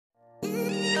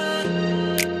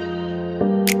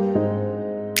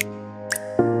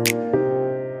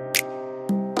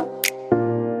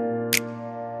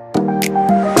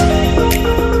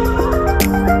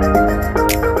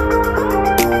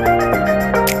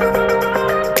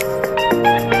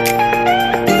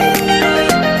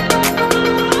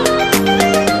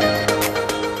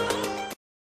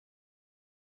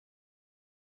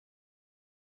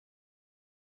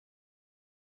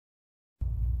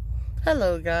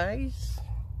Hello guys,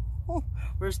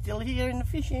 we're still here in the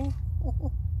fishing.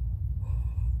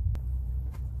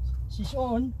 She's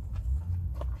on.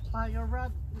 Your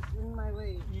rod is in my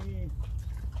way. Yeah.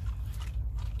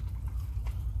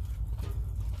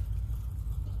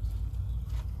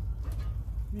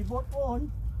 We both on.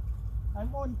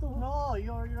 I'm on too. No,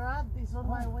 your rod is on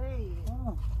my way.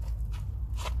 Oh.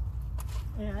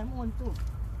 Yeah, I'm on too.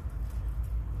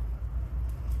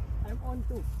 I'm on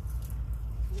too.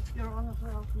 If you're on as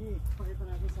well, pakita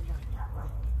natin sa bag.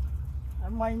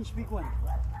 I'm mine's big one.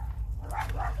 Oh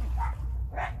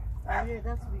yeah,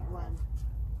 that's big one.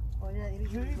 Oh yeah, it is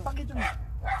big one. Pakita mo.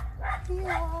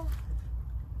 Yeah.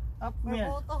 Up We're here.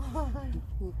 both on.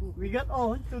 We got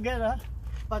on together.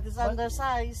 But it's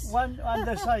undersized. One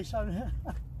undersized.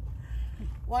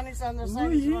 One is undersized,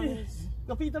 Uy, one is...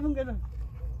 Kapita mong gano'n.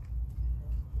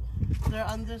 They're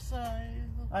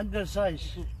undersized.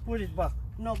 Undersized. Put it back.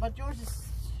 No, but yours is...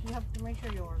 You have to make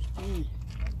sure yours.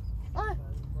 Ah!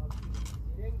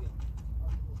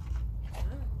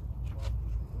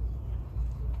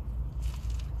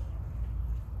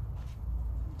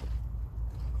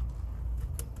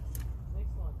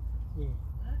 Yeah.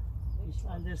 It's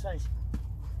undersized.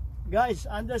 Guys,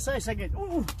 undersized again.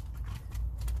 Ooh.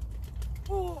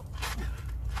 Ooh.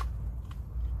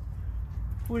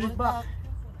 Put it back.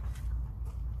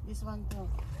 This one too.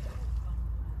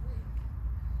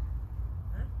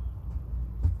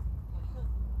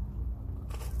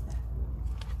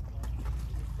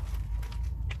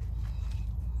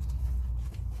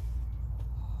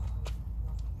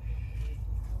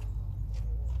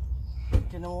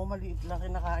 Tinan mo, maliit lang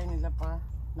kinakain nila pa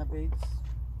na beds.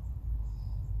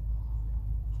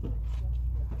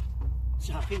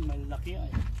 Sa akin, malaki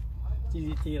ay.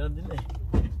 Tinitira nila eh.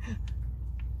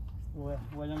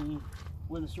 Walang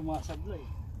sumasabla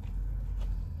eh.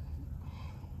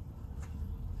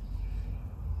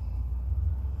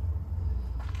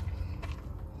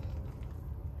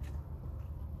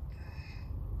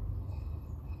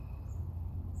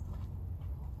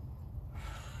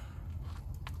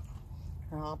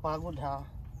 Nakakapagod ha.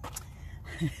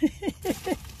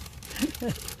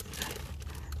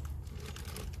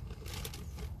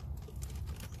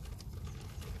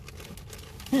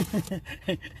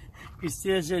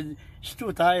 Christina said she's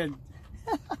too tired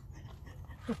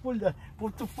to pull the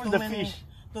fish.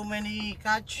 Too many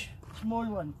catch, Small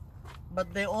one.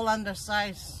 but they all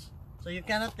undersized, so you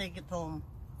cannot take it home.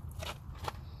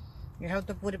 You have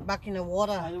to put it back in the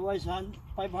water. Otherwise,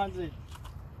 500.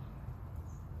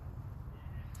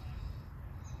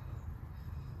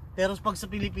 Pero pag sa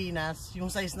Pilipinas,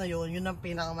 yung size na yun ang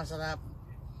pinakamasarap.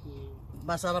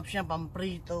 Masarap siya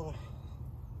pamprito.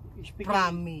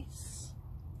 Promise.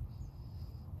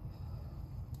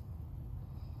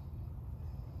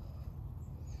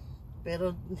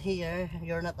 Pero here,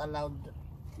 you're not allowed.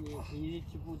 Yeah, you need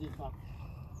to put it back.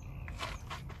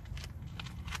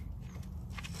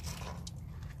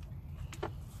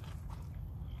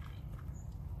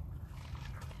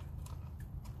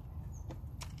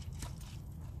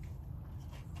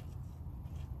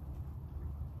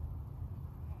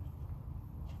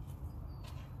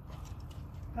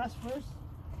 Cast first.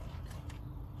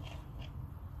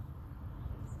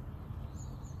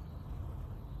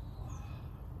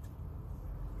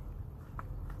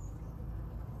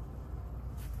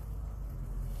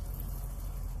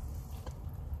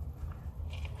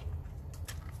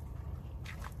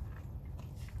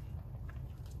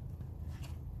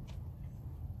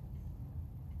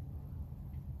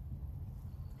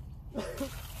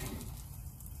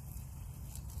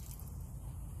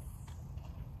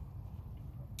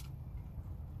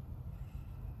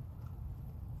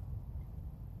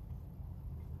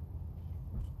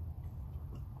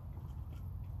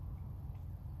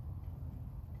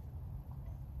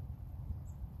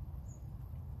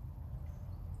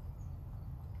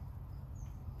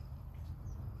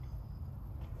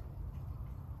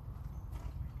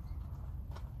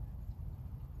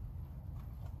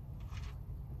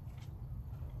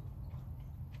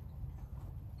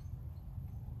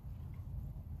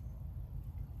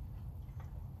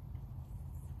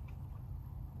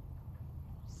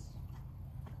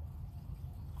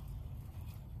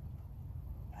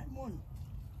 I'm on.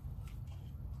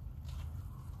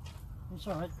 It's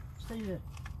alright. Stay there.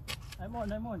 I'm on.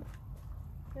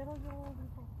 Pero yung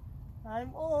dito.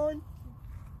 I'm on.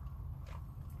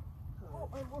 Oh,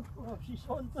 I'm on. Oh, she's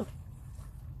on too.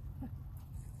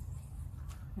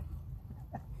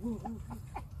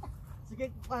 Sige,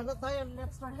 paano tayo?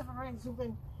 Let's try have a race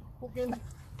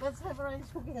let's have a race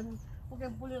who can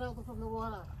pull it out from the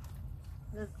water.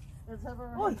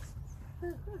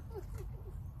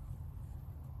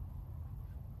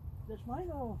 That's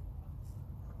mine or?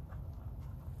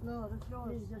 No, that's Yeah,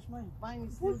 yours. that's mine. Mine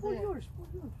is still Put there. yours,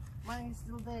 put yours. Mine is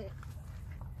still there.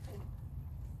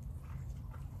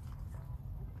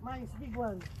 Mine is big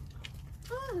one.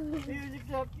 Here, lift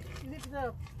it up. Lift it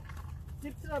up.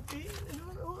 Lift it up.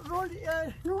 Roll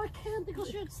it. No, I can't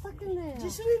because you're stuck in there.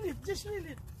 Just reel it. Just reel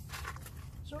it.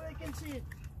 So I can see it.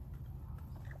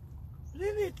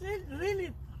 Reel it. Reel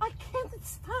it. I can't,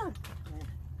 it's stuck.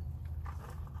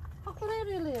 How can I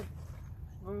reel it?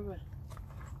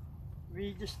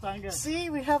 We just tangled. See,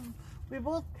 we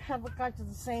both have a catch at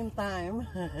the same time.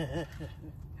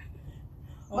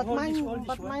 But hold mine, this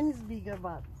one. mine is bigger.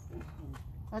 But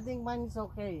I think mine is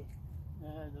okay.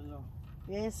 I don't know.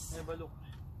 Yes, Have a look.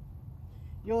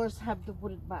 yours have to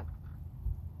put it back.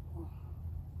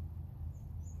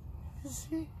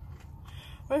 See,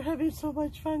 we're having so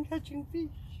much fun catching fish.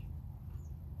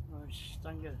 Oh, it's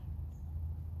tangled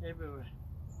everywhere.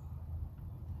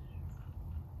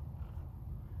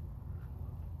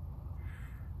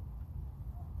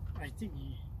 I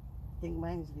think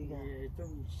Mine is bigger. yeah, I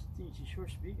think it's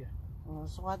yours bigger.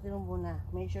 Sukatin mo muna.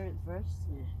 Measure it first.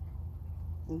 Yeah.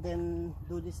 And then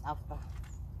do this after.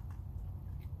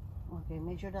 Okay,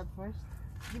 measure that first.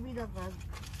 Give me that rod.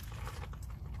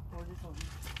 Hold this one.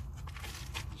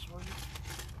 This one.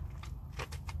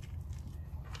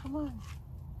 Come on.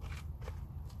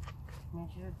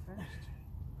 Measure it first.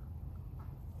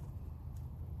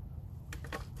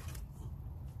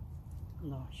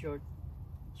 No, short.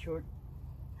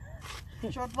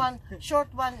 Short one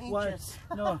inches.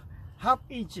 No, half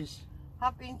inches.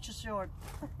 Half inches short.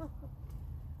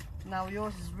 Now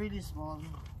yours is really small.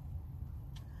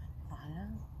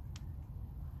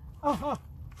 Oh.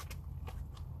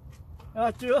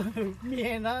 Me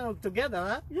and Anna together,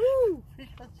 huh? Woo!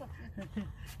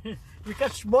 We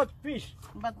catch both fish.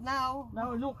 But now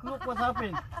Now look what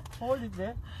happened. Hold it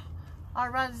there.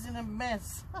 our rod is in a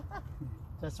mess.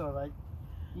 That's all right.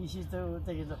 Easy to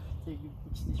take it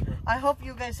fix this one. I hope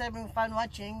you guys having fun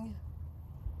watching.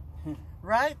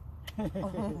 Right?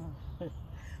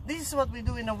 This is what we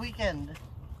do in a weekend.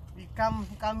 We come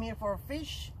here for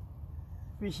fish.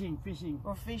 Fishing.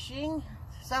 For fishing.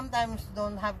 Sometimes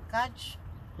don't have catch,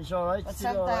 It's all right. but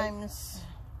Still all right. sometimes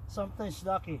Sometimes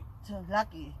lucky.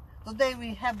 lucky. Today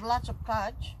we have lots of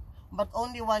catch, but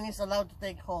only one is allowed to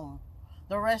take home.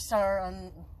 The rest are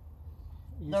on.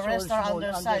 The It's rest all are small,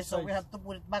 undersized, so we undersized. have to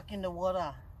put it back in the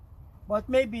water. But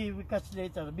maybe we catch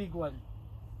later, a big one.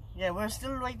 Yeah, we're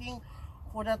still waiting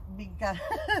for that big catch.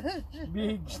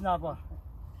 Big snapper.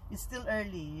 It's still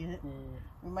early. Yeah.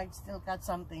 We might still catch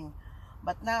something.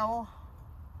 But now,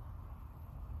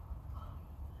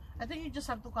 I think you just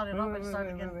have to cut it off and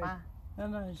start again pa.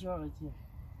 No, it's all right, yeah.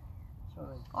 It's all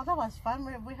right. Oh, that was fun.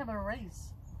 We have a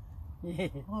race. Yeah.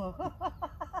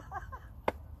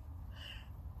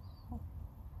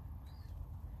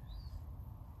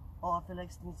 Oh, I feel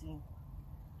like sneezing.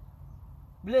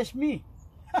 Bless me.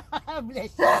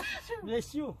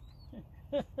 Bless you.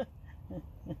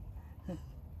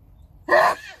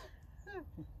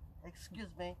 Excuse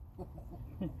me.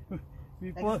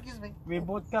 We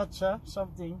both catch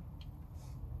something.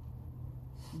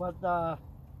 But I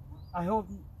hope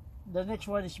the next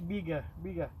one is bigger.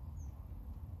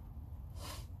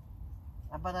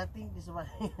 But I think this one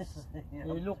is.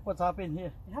 Hey, look what happened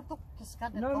here. You have to just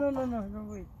cut it No, off. no,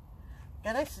 wait.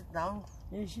 Can I sit down?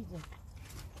 Yeah, sit there.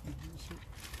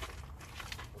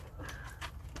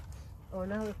 Oh,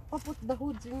 now put the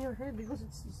hoods in your hair because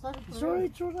it's starting to It's rain.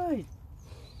 alright, it's alright.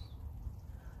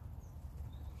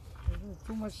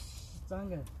 Too much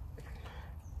tangle.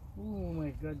 Oh my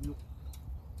god, look.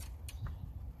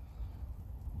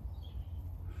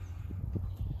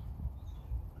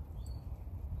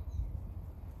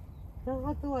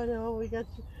 Nakakatuwa na. We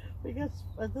got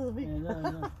a little bit. Yeah,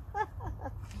 no.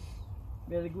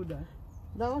 Very good, huh?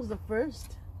 That was the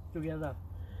first. Together.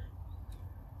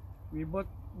 We both,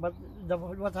 but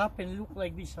what happened looked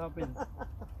like this happened.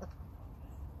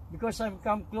 Because I've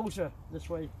come closer, that's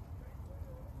why.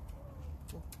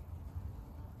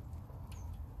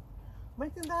 May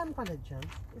tindahan pala dyan.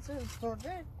 Is there a store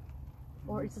there?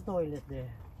 Or it's a toilet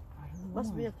there? I don't know.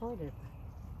 Must be a toilet.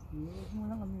 Huwag mo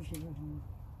lang kami sila.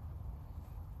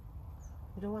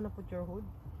 You don't wanna put your hood?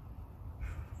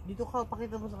 Dito ka,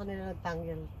 pakita mo sa kanila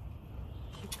nagtangle.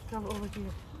 Come over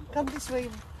here. Come this way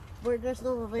where there's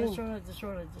no rain. That's alright, that's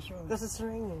alright, that's alright. Because it's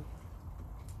raining.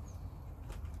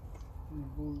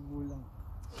 Bull lang.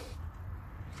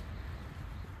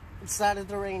 It started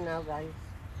to rain now, guys.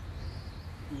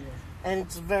 Yeah. And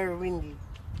it's very windy.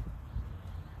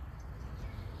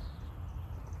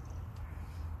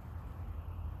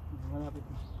 Malapit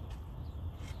na.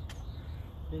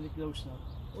 Really close now.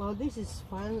 Well, this is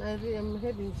fun. I'm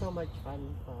having so much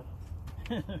fun. But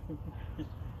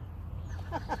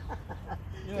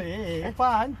Yeah,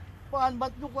 fun,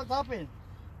 but look what happened.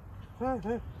 It's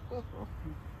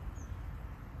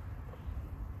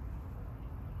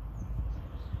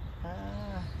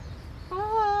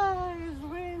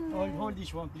windy. Hold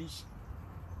this one, please.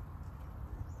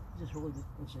 Just hold it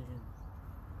 1 second.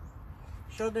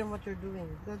 Show them what you're doing.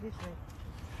 Go this way.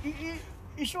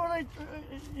 It's alright.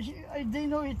 They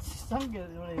know it's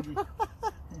tangled already.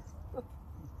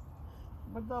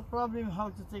 But the problem how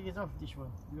to take it off this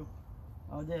one. Look.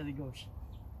 Oh, there it goes.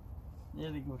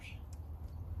 There it goes.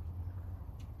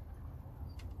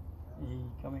 Hey,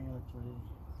 coming out already.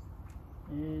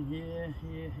 And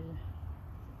here.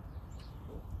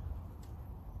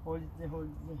 Hold it there, hold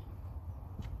it there.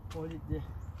 Hold it there.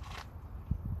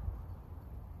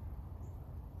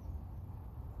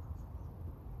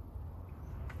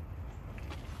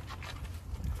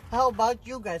 How about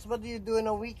you guys? What do you do in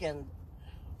a weekend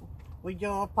with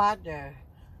your partner?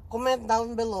 Comment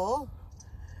down below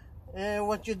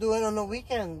what you're doing on a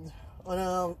weekend, on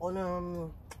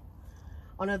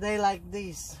a day like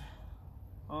this.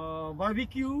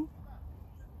 Barbecue.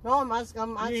 No, I'm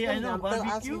asking Yeah, I know, them.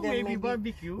 barbecue, Them maybe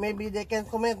barbecue. Maybe they can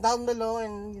comment down below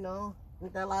and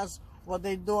and tell us what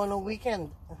they do on a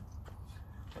weekend.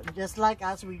 Just like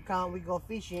us, we go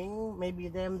fishing. Maybe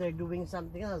they're doing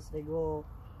something else. They go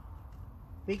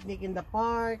picnic in the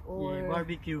park or Yeah,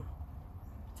 barbecue.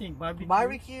 Think barbecue.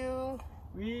 Barbecue.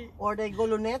 We Or they go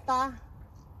Luneta.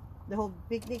 They hold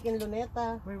picnic in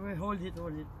Luneta. wait, hold it.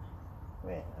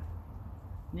 Where?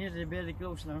 Nearly very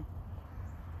close now.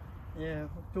 Yeah,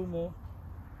 2 more,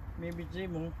 maybe 3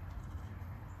 more,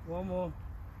 1 more.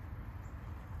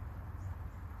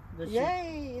 That's it.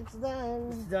 Yay! It's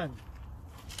done. It's done.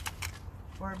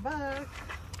 We're back.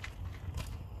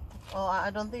 Oh,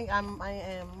 I don't think I'm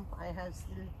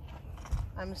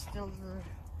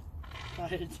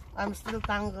still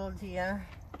tangled here.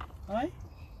 Hi?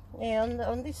 Yeah,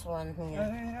 on this one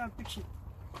here. I'll fix it.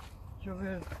 So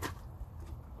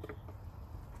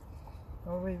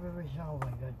oh wait. Oh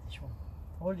my God, this one.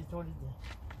 Hold it there.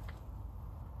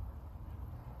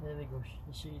 There it goes.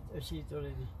 I see it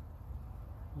already.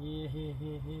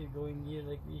 Here, going here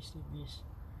like this,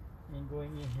 and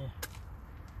going in here.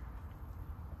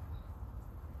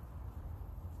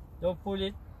 Don't pull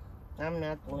it. I'm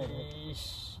not pulling it.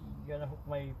 It's gonna hook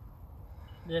my.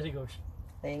 There it goes.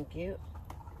 Thank you.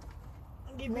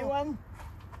 Give me one.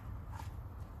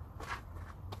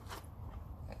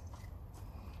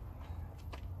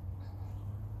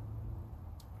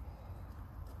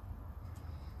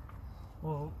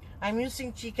 Oh, I'm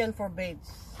using chicken for baits.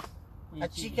 A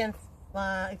chicken,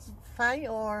 it's thigh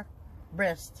or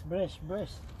breast? Breast.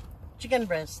 Chicken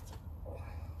breast.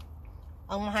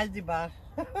 Ang mahal, di ba?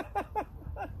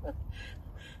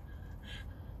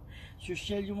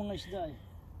 Social yung mga isda eh.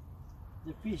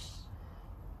 The fish.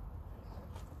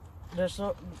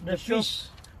 The fish.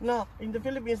 No, in the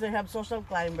Philippines they have social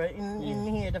climber. In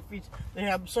here the fish they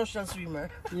have social swimmer.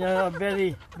 Yeah,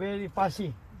 very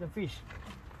fussy. The fish.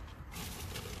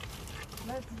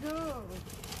 Let's go.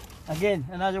 Again,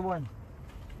 another one.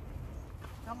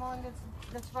 Come on,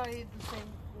 let's try the same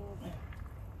food.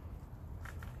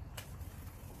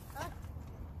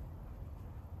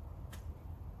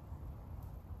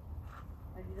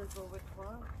 I didn't go with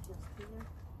one, just here.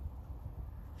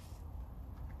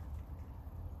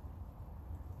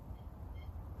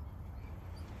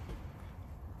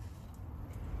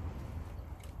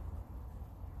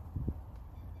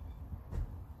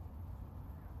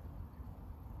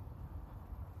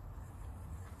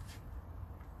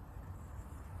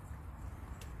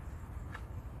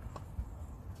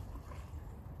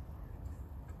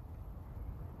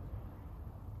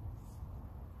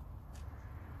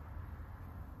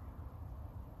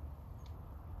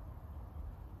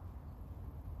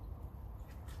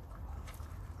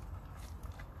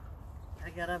 I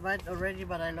got a bite already,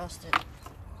 but I lost it.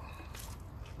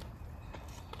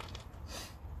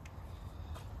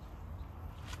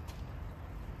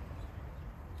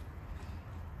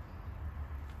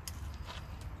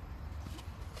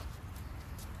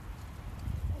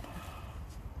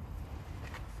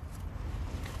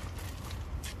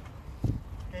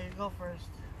 Okay, you go first.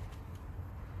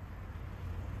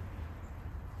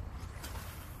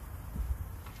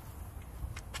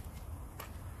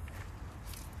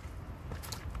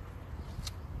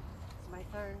 My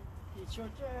turn. It's your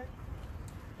turn.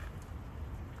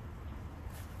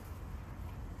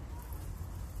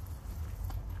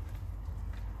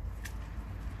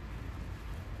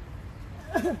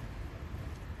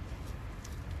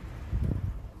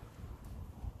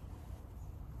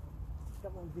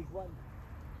 come on, big one.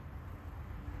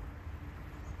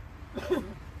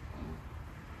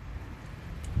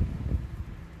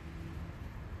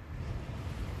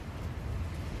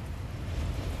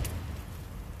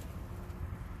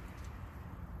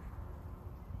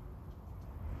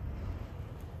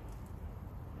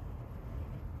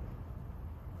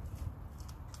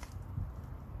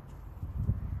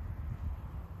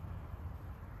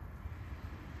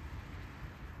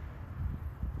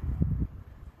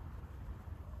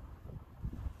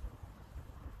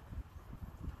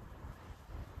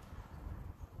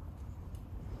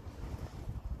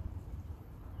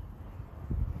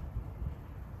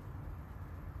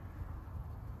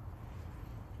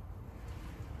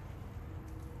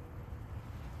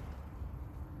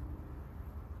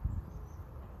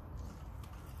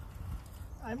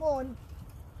 I'm on.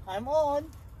 I'm on.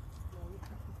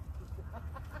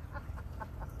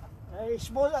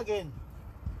 Small again.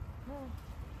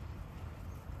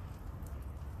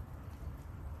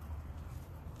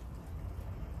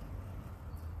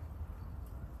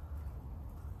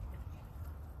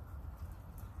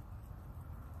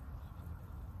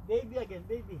 Baby again,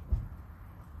 baby.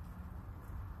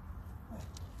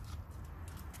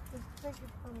 Just take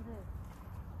it from there.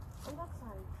 On that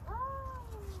side. Ah!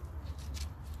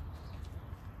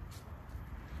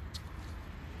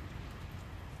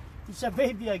 It's a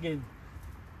baby again.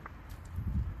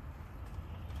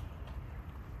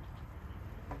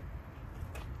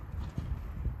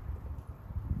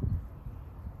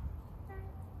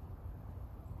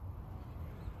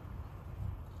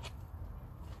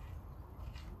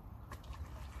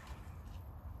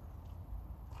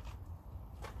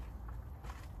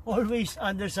 Always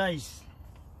undersized.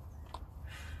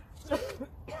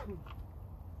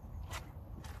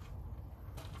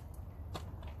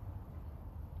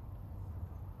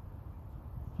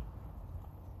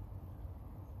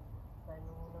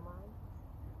 Tayo mo naman.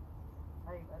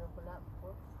 Ay, ano pala?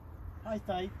 Post? High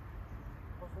tide.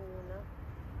 Post mo muna.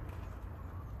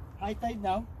 High tide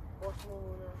now. Post mo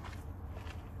muna.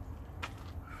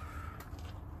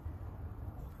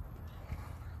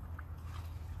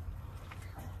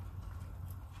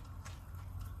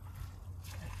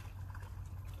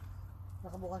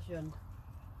 Nakabukas yun.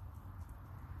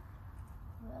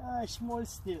 Small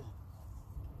still.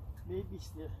 Baby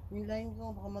still. Yung line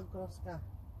ko, baka mag-cross ka.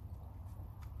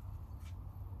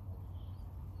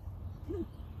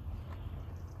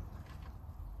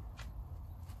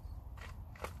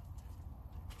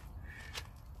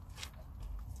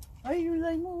 Ay, yung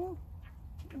line mo.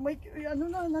 May, ano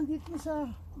na, nandito na sa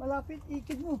malapit,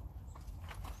 ikid mo.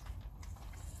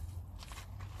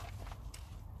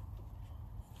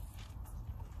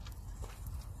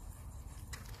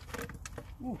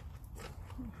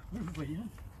 Ano ba yan?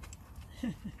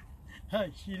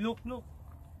 She look.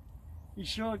 It's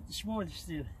short, small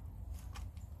still.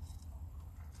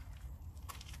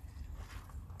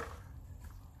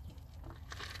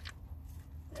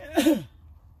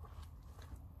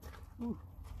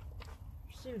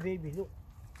 Still baby, look.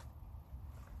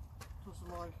 Too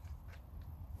small.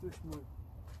 Too small.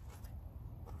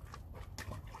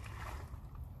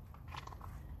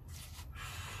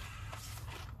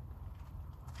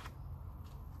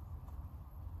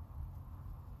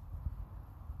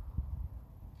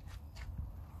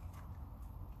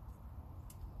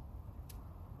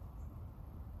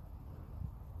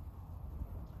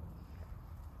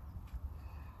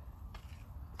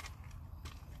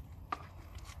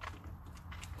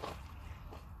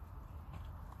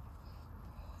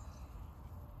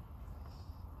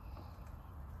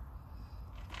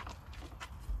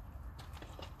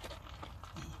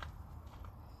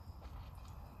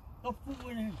 Opo mo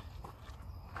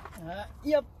na.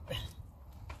 Yep.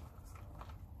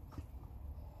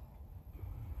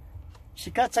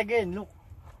 She cuts again, look.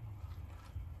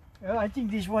 I think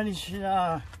this one is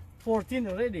 14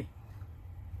 already.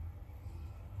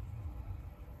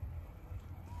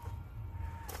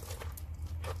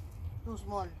 Too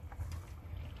small.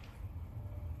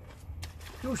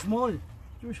 Too small.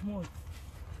 Too small.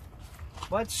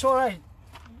 But it's alright.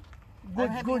 I'm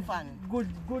having fun. Good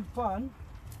fun.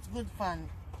 Good fun.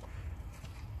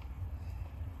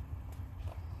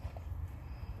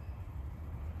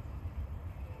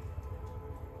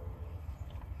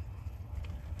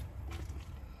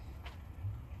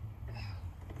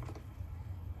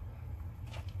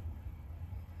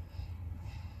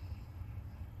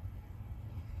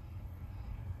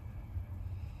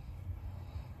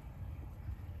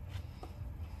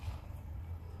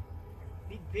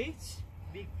 Big baits,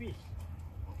 big fish.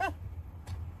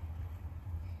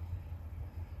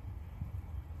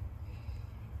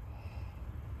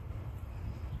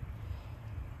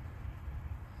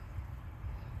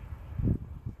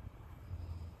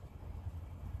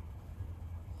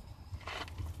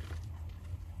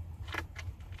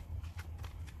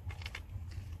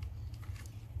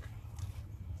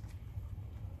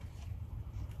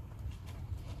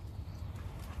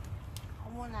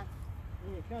 muna.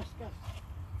 Cast, cast.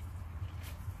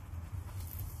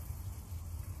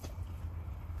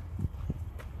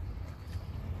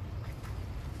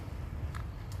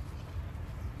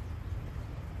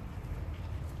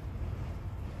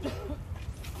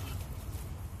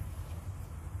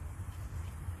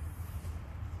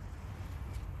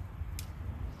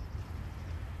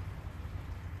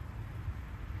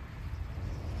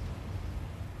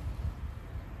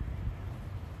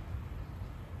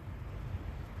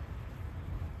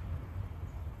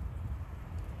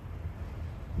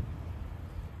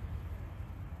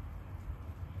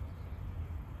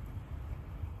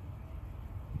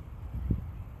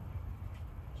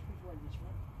 This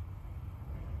one.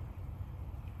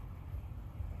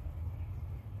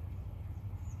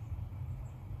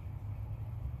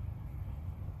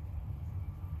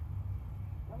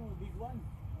 Ano, big one?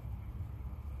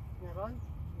 Meron?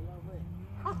 Wala ba eh.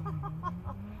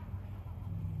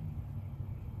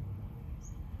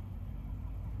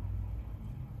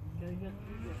 Can I get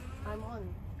bigger? I'm on.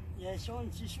 Yes, on,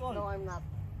 she's on. No, I'm not.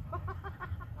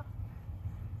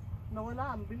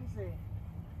 Nawala, ang bilis eh.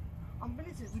 Ang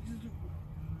bilis eh.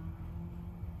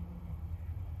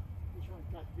 This one,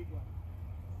 that big one.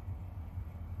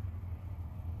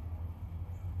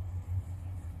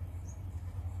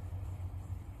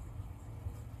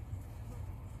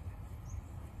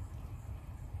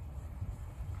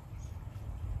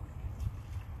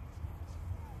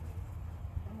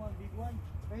 Come on, big one.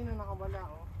 Ayun na nakawala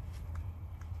oh.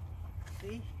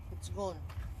 See? It's gone.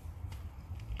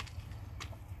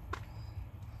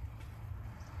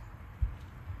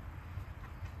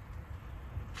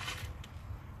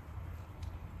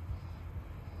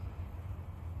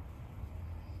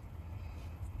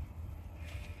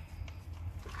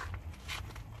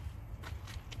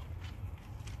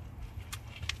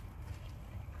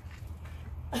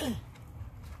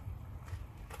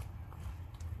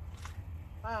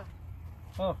 Ah,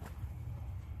 Oh.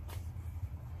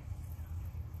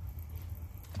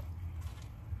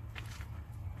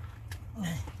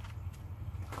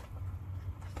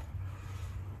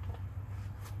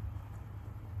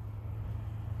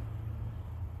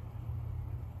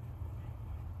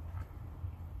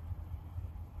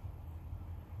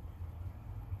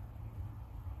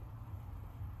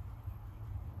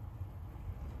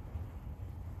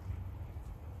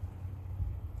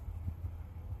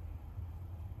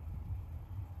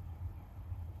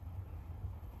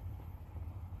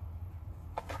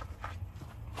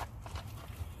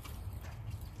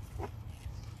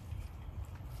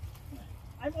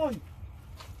 I'm on.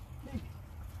 Big.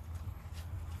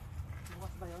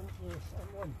 bukas ba yun? Yes,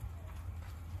 I'm on.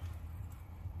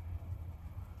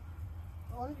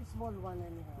 Only small one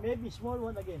anyhow. Maybe small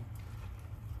one again.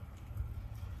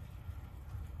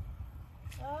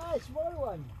 Ah, small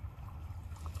one.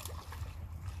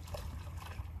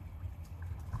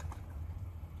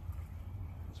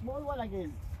 Small one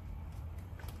again.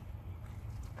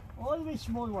 Always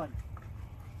small one.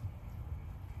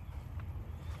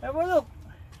 Have a look.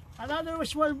 Another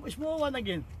small one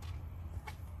again.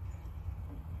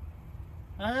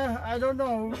 I don't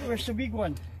know where's the big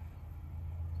one.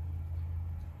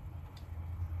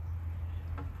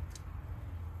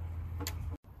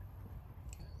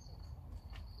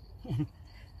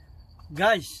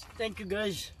 Guys, thank you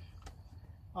guys.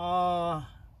 I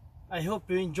hope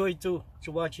you enjoyed too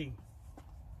to watching.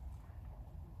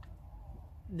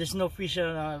 There's no fish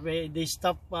they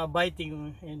stop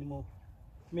biting anymore.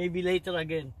 Maybe later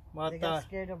again, but They got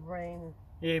scared of rain.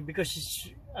 yeah, because it's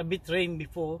a bit rain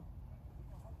before,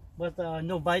 but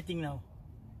no biting now.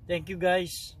 Thank you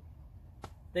guys.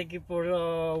 Thank you for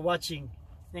watching.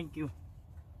 Thank you.